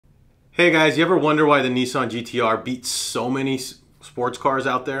Hey guys, you ever wonder why the Nissan GT-R beats so many sports cars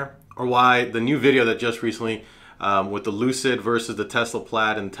out there? Or why the new video that just recently with the Lucid versus the Tesla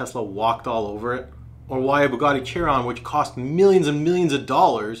Plaid and Tesla walked all over it? Or why a Bugatti Chiron, which cost millions and millions of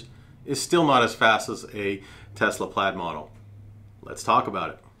dollars, is still not as fast as a Tesla Plaid model? Let's talk about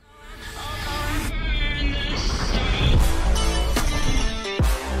it.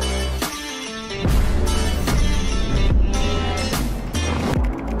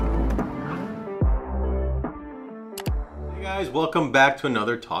 Hey guys, welcome back to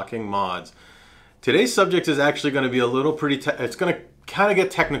another Talking Mods. Today's subject is actually going to be a little it's going to kind of get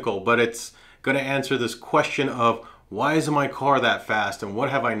technical, but it's going to answer this question of why isn't my car that fast and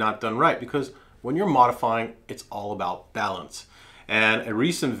what have I not done right? Because when you're modifying, it's all about balance. And a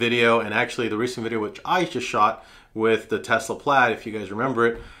recent video, and actually the recent video which I just shot with the Tesla Plaid, if you guys remember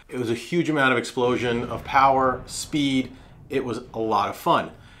it, it was a huge amount of explosion of power, speed. It was a lot of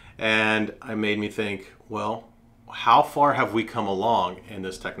fun. And it made me think, well, how far have we come along in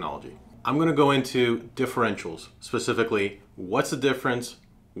this technology? I'm going to go into differentials, specifically what's the difference,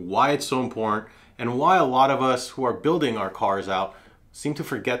 why it's so important, and why a lot of us who are building our cars out seem to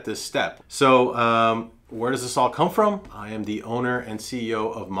forget this step. So where does this all come from? I am the owner and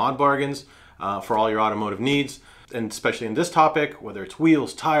CEO of Mod Bargains for all your automotive needs, and especially in this topic, whether it's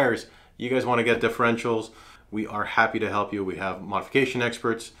wheels, tires, you guys want to get differentials, we are happy to help you. We have modification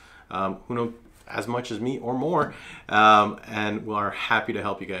experts who know as much as me or more, and we are happy to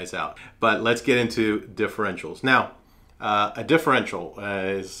help you guys out. But let's get into differentials. Now, a differential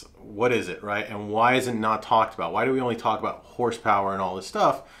is, what is it, right? And why is it not talked about? Why do we only talk about horsepower and all this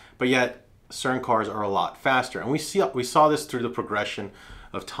stuff, but yet certain cars are a lot faster? And we saw this through the progression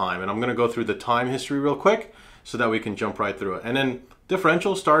of time. And I'm gonna go through the time history real quick so that we can jump right through it. And then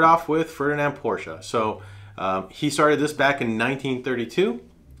differentials start off with Ferdinand Porsche. So he started this back in 1932.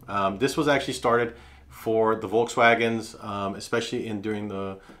 This was actually started for the Volkswagens, especially during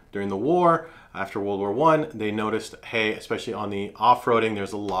the war. After World War I, they noticed, hey, especially on the off-roading,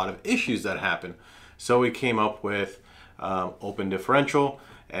 there's a lot of issues that happen. So we came up with open differential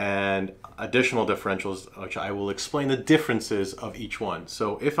and additional differentials, which I will explain the differences of each one.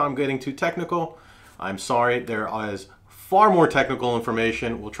 So if I'm getting too technical, I'm sorry. There is far more technical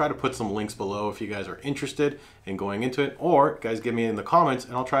information. We'll try to put some links below if you guys are interested in going into it, or guys give me in the comments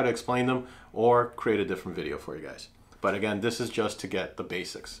and I'll try to explain them or create a different video for you guys. But again, this is just to get the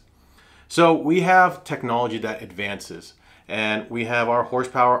basics. So we have technology that advances, and we have our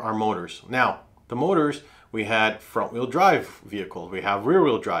horsepower, our motors. Now, the motors, we had front wheel drive vehicles, we have rear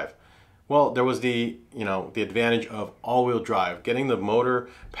wheel drive. Well, there was the advantage of all wheel drive, getting the motor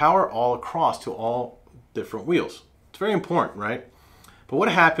power all across to all different wheels. It's very important, right? But what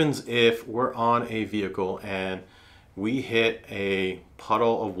happens if we're on a vehicle and we hit a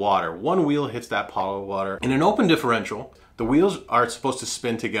puddle of water? One wheel hits that puddle of water. In an open differential, the wheels are supposed to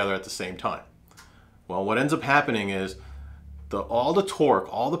spin together at the same time. Well, what ends up happening is all the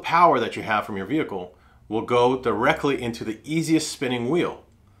torque, all the power that you have from your vehicle will go directly into the easiest spinning wheel.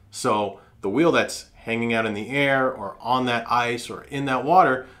 So the wheel that's hanging out in the air or on that ice or in that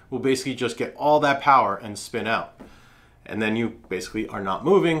water will basically just get all that power and spin out. And then you basically are not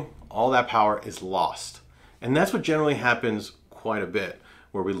moving, all that power is lost. And that's what generally happens quite a bit,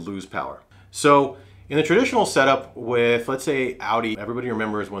 where we lose power. So in the traditional setup with, let's say, Audi, everybody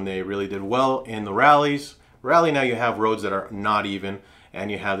remembers when they really did well in the rallies. Now you have roads that are not even,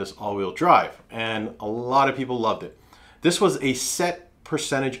 and you have this all-wheel drive. And a lot of people loved it. This was a set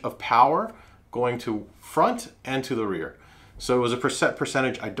percentage of power going to front and to the rear. So it was a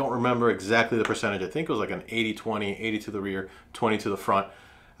percentage, I don't remember exactly the percentage. I think it was like an 80-20, 80 to the rear, 20 to the front.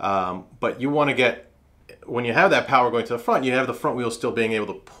 But you want to get, when you have that power going to the front, you have the front wheel still being able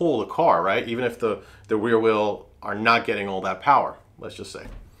to pull the car, right? Even if the rear wheel are not getting all that power, let's just say.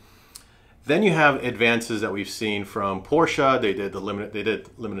 Then you have advances that we've seen from Porsche. They did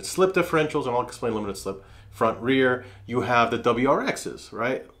limited slip differentials, and I'll explain limited slip front rear. You have the WRXs,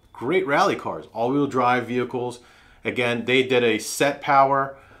 right? Great rally cars, all-wheel drive vehicles. Again, they did a set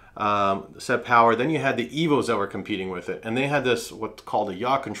power. Then you had the Evos that were competing with it, and they had this what's called a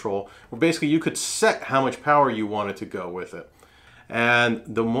yaw control, where basically you could set how much power you wanted to go with it. And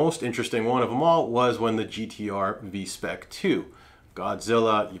the most interesting one of them all was when the GT-R V-Spec 2.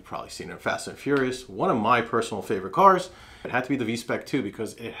 Godzilla, you've probably seen it in Fast and Furious, one of my personal favorite cars. It had to be the V-Spec 2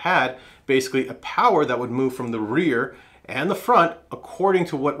 because it had basically a power that would move from the rear and the front according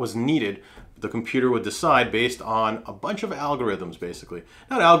to what was needed. The computer would decide based on a bunch of algorithms, basically.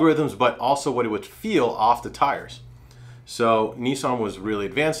 Not algorithms, but also what it would feel off the tires. So Nissan was really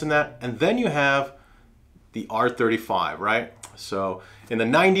advanced in that. And then you have the R35, right? So in the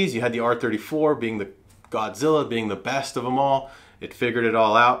 90s, you had the R34 being the Godzilla, being the best of them all. It figured it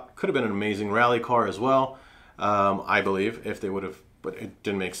all out. Could have been an amazing rally car as well, I believe, if they would have, but it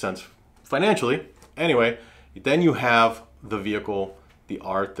didn't make sense financially. Anyway, then you have the vehicle, the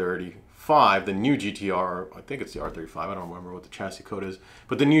R35, the new GTR, I think it's the R35, I don't remember what the chassis code is,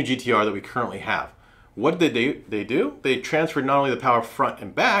 but the new GTR that we currently have. What did they do? They transferred not only the power front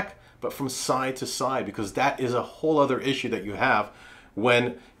and back, but from side to side, because that is a whole other issue that you have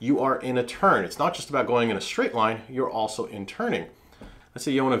when you are in a turn. It's not just about going in a straight line, you're also in turning. Let's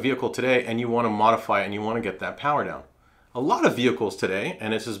say you own a vehicle today and you want to modify it and you want to get that power down. A lot of vehicles today,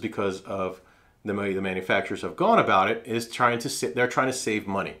 and this is because of the way the manufacturers have gone about it, is they're trying to save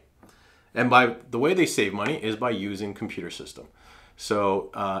money. And by the way they save money is by using computer system.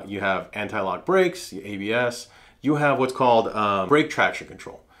 So you have anti-lock brakes, ABS, you have what's called brake traction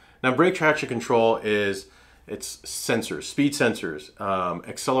control. Now brake traction control it's sensors, speed sensors,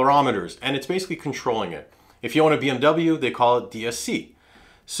 accelerometers, and it's basically controlling it. If you own a BMW, they call it DSC.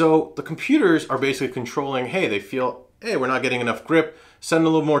 So the computers are basically controlling, hey, they feel, hey, we're not getting enough grip, send a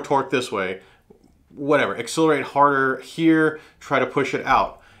little more torque this way, whatever, accelerate harder here, try to push it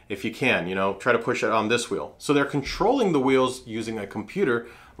out if you can, you know, try to push it on this wheel. So they're controlling the wheels using a computer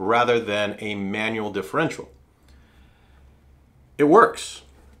rather than a manual differential. It works.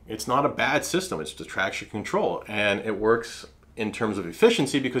 It's not a bad system, it's the traction control, and it works in terms of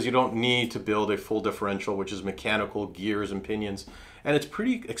efficiency because you don't need to build a full differential, which is mechanical, gears and pinions, and it's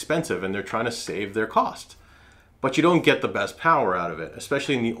pretty expensive, and they're trying to save their cost. But you don't get the best power out of it,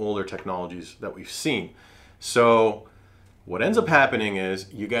 especially in the older technologies that we've seen. So what ends up happening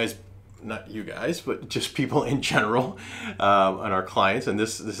is you guys, not you guys, but just people in general, and our clients, and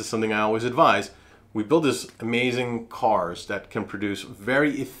this is something I always advise, we build this amazing cars that can produce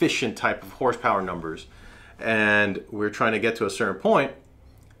very efficient type of horsepower numbers, and we're trying to get to a certain point,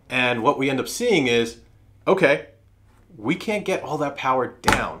 and what we end up seeing is, okay, we can't get all that power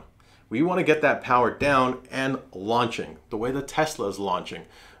down. We want to get that power down and launching, the way the Tesla is launching,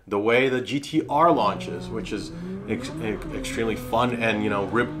 the way the GTR launches, which is extremely fun, and you know,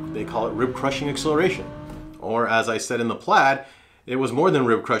 they call it rib crushing acceleration. Or as I said in the Plaid, it was more than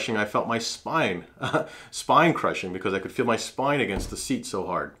rib crushing. I felt my spine, spine crushing, because I could feel my spine against the seat so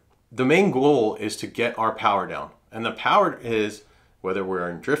hard. The main goal is to get our power down. And the power is, whether we're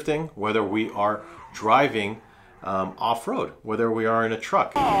in drifting, whether we are driving off-road, whether we are in a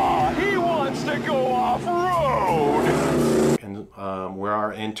truck. He wants to go off-road! And we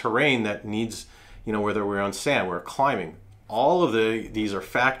are in terrain that needs, you know, whether we're on sand, we're climbing. All of these are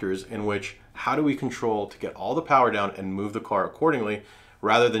factors in which, how do we control to get all the power down and move the car accordingly,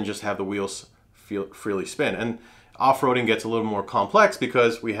 rather than just have the wheels freely spin. And off-roading gets a little more complex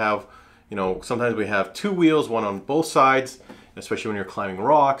because we have, you know, sometimes we have two wheels, one on both sides, especially when you're climbing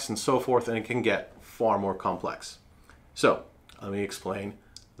rocks and so forth, and it can get far more complex. So let me explain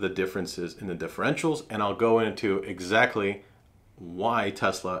the differences in the differentials, and I'll go into exactly why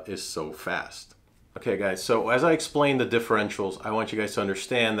Tesla is so fast. Okay guys, so as I explain the differentials, I want you guys to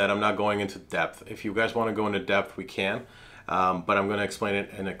understand that I'm not going into depth. If you guys want to go into depth, we can, but I'm going to explain it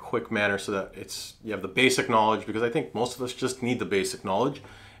in a quick manner so that you have the basic knowledge, because I think most of us just need the basic knowledge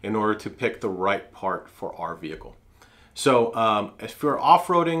in order to pick the right part for our vehicle. So if you're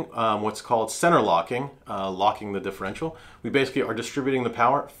off-roading, what's called center locking, locking the differential, we basically are distributing the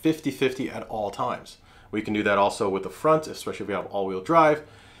power 50-50 at all times. We can do that also with the front, especially if we have all-wheel drive.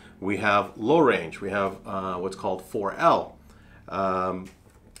 We have low range, we have what's called 4L.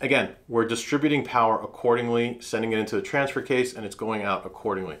 Again, we're distributing power accordingly, sending it into the transfer case, and it's going out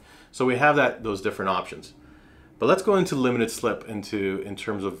accordingly. So we have those different options. But let's go into limited slip in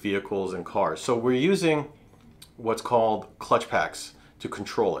terms of vehicles and cars. So we're using what's called clutch packs to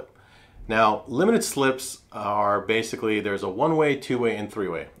control it. Now, limited slips are basically, there's a one-way, two-way, and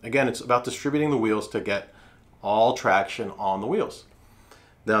three-way. Again, it's about distributing the wheels to get all traction on the wheels.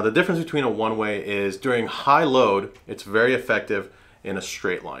 Now, the difference between a one-way is during high load, it's very effective in a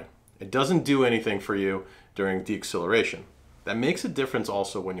straight line. It doesn't do anything for you during deceleration. That makes a difference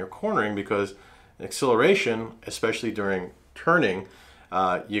also when you're cornering, because acceleration, especially during turning,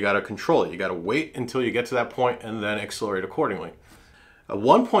 you got to control it. You got to wait until you get to that point and then accelerate accordingly. A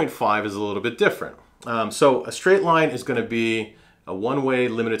 1.5 is a little bit different. So a straight line is going to be a one-way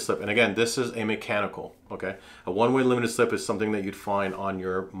limited slip. And again, this is a mechanical, okay? A one-way limited slip is something that you'd find on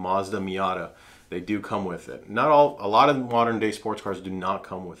your Mazda Miata. They do come with it. A lot of modern day sports cars do not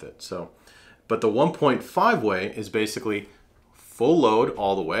come with it. So, but the 1.5 way is basically full load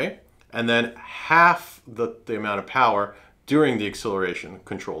all the way, and then half the amount of power during the acceleration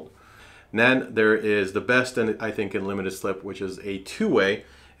controlled. And then there is the best, and I think, in limited slip, which is a two-way.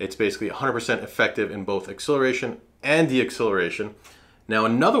 It's basically 100% effective in both acceleration and deceleration. Now,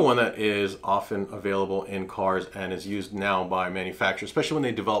 another one that is often available in cars and is used now by manufacturers, especially when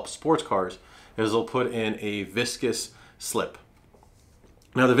they develop sports cars, is they'll put in a viscous slip.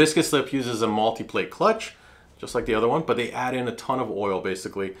 Now, the viscous slip uses a multi-plate clutch, just like the other one, but they add in a ton of oil,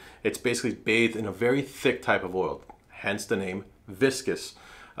 basically. It's basically bathed in a very thick type of oil, hence the name viscous.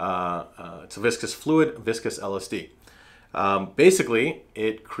 It's a viscous fluid, viscous LSD. Basically,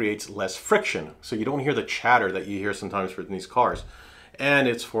 it creates less friction, so you don't hear the chatter that you hear sometimes in these cars, and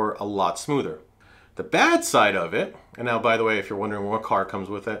it's for a lot smoother. The bad side of it, and now, by the way, if you're wondering what car comes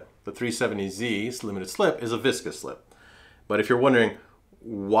with it, the 370Z's limited slip is a viscous slip. But if you're wondering,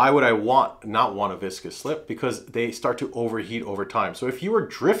 why would I not want a viscous slip? Because they start to overheat over time. So if you were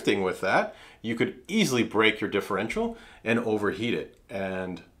drifting with that, you could easily break your differential and overheat it.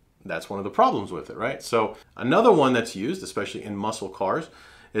 And that's one of the problems with it, right? So another one that's used, especially in muscle cars,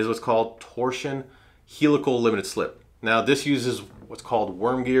 is what's called torsion helical limited slip. Now, this uses what's called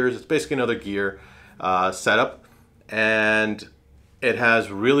worm gears. It's basically another gear setup, and it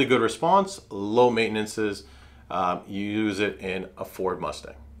has really good response, low maintenances. You use it in a Ford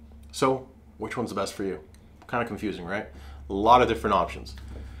Mustang. So which one's the best for you? Kind of confusing, right? A lot of different options.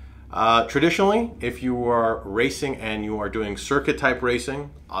 Traditionally, if you are racing and you are doing circuit type racing,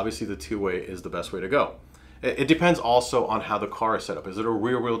 obviously the two-way is the best way to go. It depends also on how the car is set up. Is it a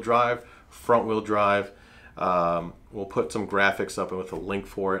rear-wheel drive, front-wheel drive? We'll put some graphics up with a link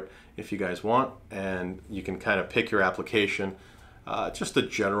for it if you guys want, and you can kind of pick your application. Just a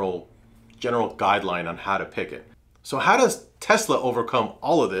general guideline on how to pick it. So how does Tesla overcome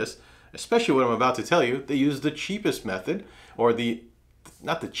all of this? Especially what I'm about to tell you. They use the cheapest method, or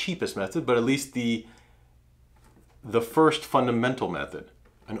not the cheapest method, but at least the first fundamental method,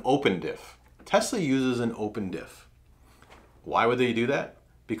 an open diff. Tesla uses an open diff. Why would they do that?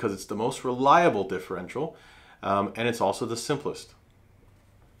 Because it's the most reliable differential, and it's also the simplest.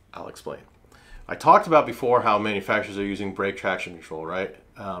 I'll explain. I talked about before how manufacturers are using brake traction control, right?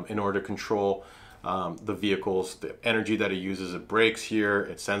 In order to control the vehicles, the energy that it uses. It brakes here,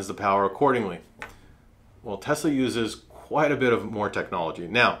 it sends the power accordingly. Well, Tesla uses quite a bit of more technology.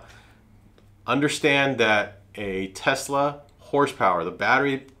 Now, understand that a Tesla horsepower, the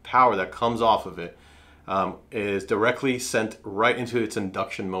battery power that comes off of it, is directly sent right into its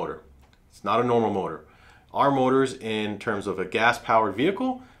induction motor. It's not a normal motor. Our motors, in terms of a gas-powered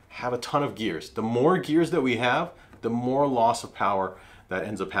vehicle, have a ton of gears. The more gears that we have, the more loss of power that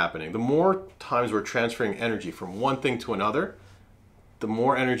ends up happening. The more times we're transferring energy from one thing to another, the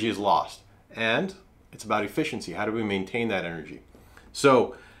more energy is lost. And it's about efficiency. How do we maintain that energy?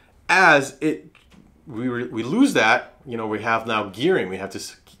 So as we lose that, we have now gearing. We have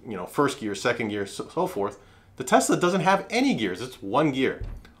this, first gear, second gear, so forth. The Tesla doesn't have any gears. It's one gear.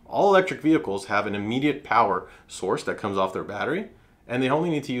 All electric vehicles have an immediate power source that comes off their battery, and they only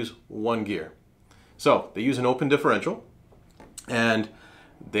need to use one gear. So they use an open differential, and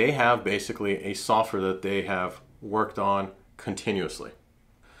they have basically a software that they have worked on continuously.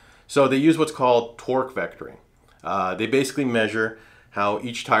 So they use what's called torque vectoring. They basically measure how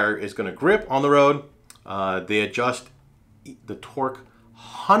each tire is going to grip on the road. They adjust the torque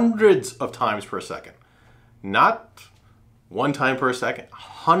hundreds of times per second. Not one time per second,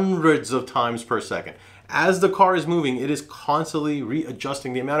 hundreds of times per second. As the car is moving, it is constantly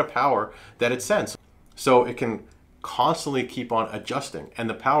readjusting the amount of power that it sends. So it can constantly keep on adjusting, and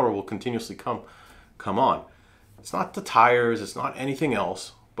the power will continuously come on. It's not the tires, it's not anything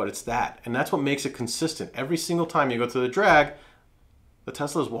else, but it's that. And that's what makes it consistent. Every single time you go to the drag, the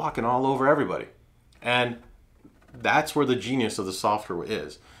Tesla is walking all over everybody. And that's where the genius of the software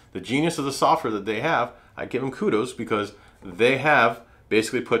is. The genius of the software that they have, I give them kudos, because they have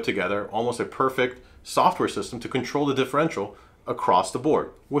basically put together almost a perfect software system to control the differential across the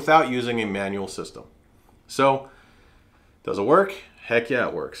board without using a manual system. So, does it work? Heck yeah,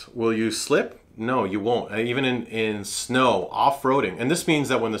 it works. Will you slip? No, you won't. Even in snow, off-roading. And this means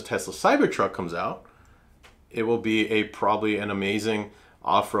that when this Tesla Cybertruck comes out, it will be probably an amazing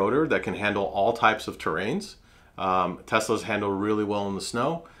off-roader that can handle all types of terrains. Teslas handle really well in the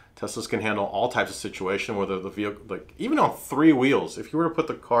snow. Teslas can handle all types of situations, whether the vehicle, like even on 3 wheels, if you were to put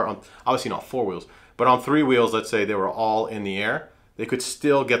the car on, obviously not 4 wheels, but on 3 wheels, let's say they were all in the air, they could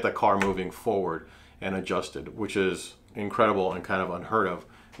still get the car moving forward and adjusted, which is incredible and kind of unheard of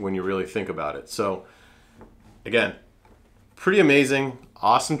when you really think about it. So again, pretty amazing,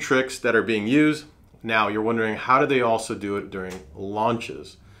 awesome tricks that are being used. Now you're wondering, how do they also do it during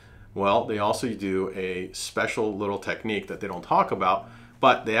launches? Well, they also do a special little technique that they don't talk about,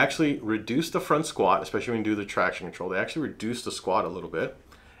 but they actually reduce the front squat, especially when you do the traction control. They actually reduce the squat a little bit,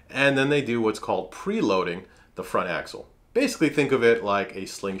 and then they do what's called preloading the front axle. Basically, think of it like a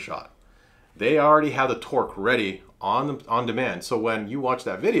slingshot. They already have the torque ready on demand. So when you watch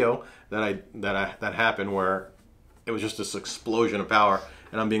that video that happened where it was just this explosion of power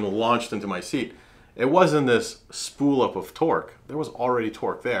and I'm being launched into my seat, it wasn't this spool up of torque. There was already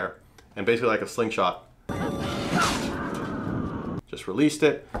torque there, and basically like a slingshot, just released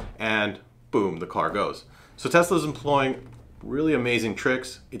it, and boom, the car goes. So Tesla's employing really amazing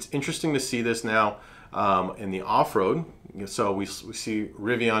tricks. It's interesting to see this now in the off-road. So we see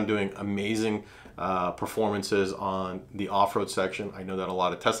Rivian doing amazing performances on the off-road section. I know that a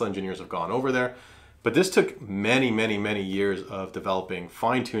lot of Tesla engineers have gone over there, but this took many, many, many years of developing,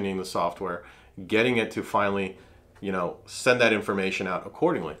 fine-tuning the software, getting it to finally, you know, send that information out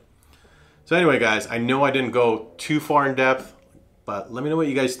accordingly. So anyway, guys, I know I didn't go too far in depth, but let me know what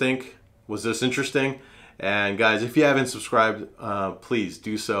you guys think. Was this interesting? And guys, if you haven't subscribed, please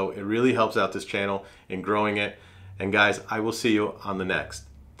do so. It really helps out this channel in growing it. And guys, I will see you on the next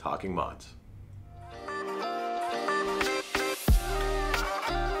Talking Mods.